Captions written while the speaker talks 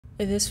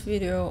In this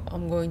video,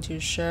 I'm going to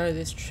share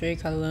this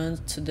trick I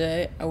learned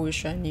today. I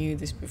wish I knew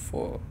this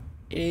before.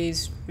 It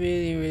is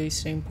really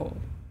simple.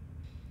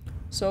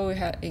 So we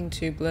head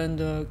into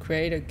Blender,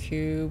 create a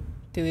cube,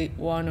 delete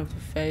one of the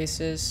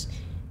faces,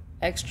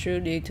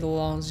 extrude it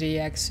along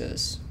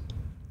Z-axis.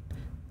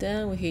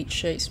 Then we hit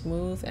shade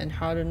smooth and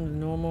harden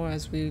the normal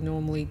as we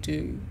normally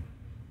do.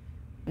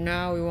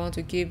 Now we want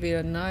to give it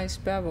a nice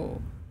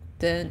bevel.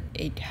 Then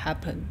it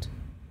happened.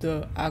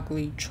 The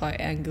ugly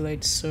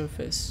triangulate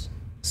surface.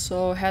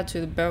 So head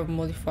to the bevel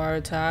modifier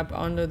tab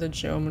under the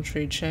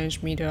geometry,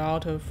 change meter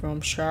outer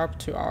from sharp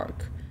to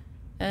arc.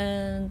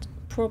 And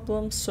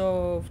problem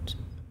solved.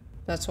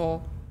 That's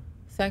all.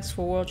 Thanks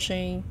for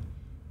watching.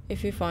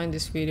 If you find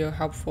this video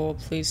helpful,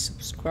 please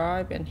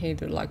subscribe and hit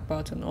the like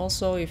button.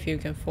 Also, if you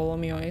can follow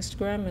me on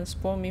Instagram and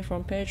support me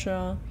from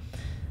Patreon,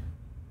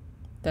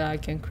 that I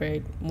can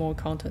create more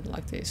content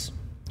like this.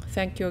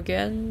 Thank you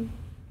again.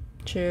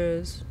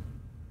 Cheers.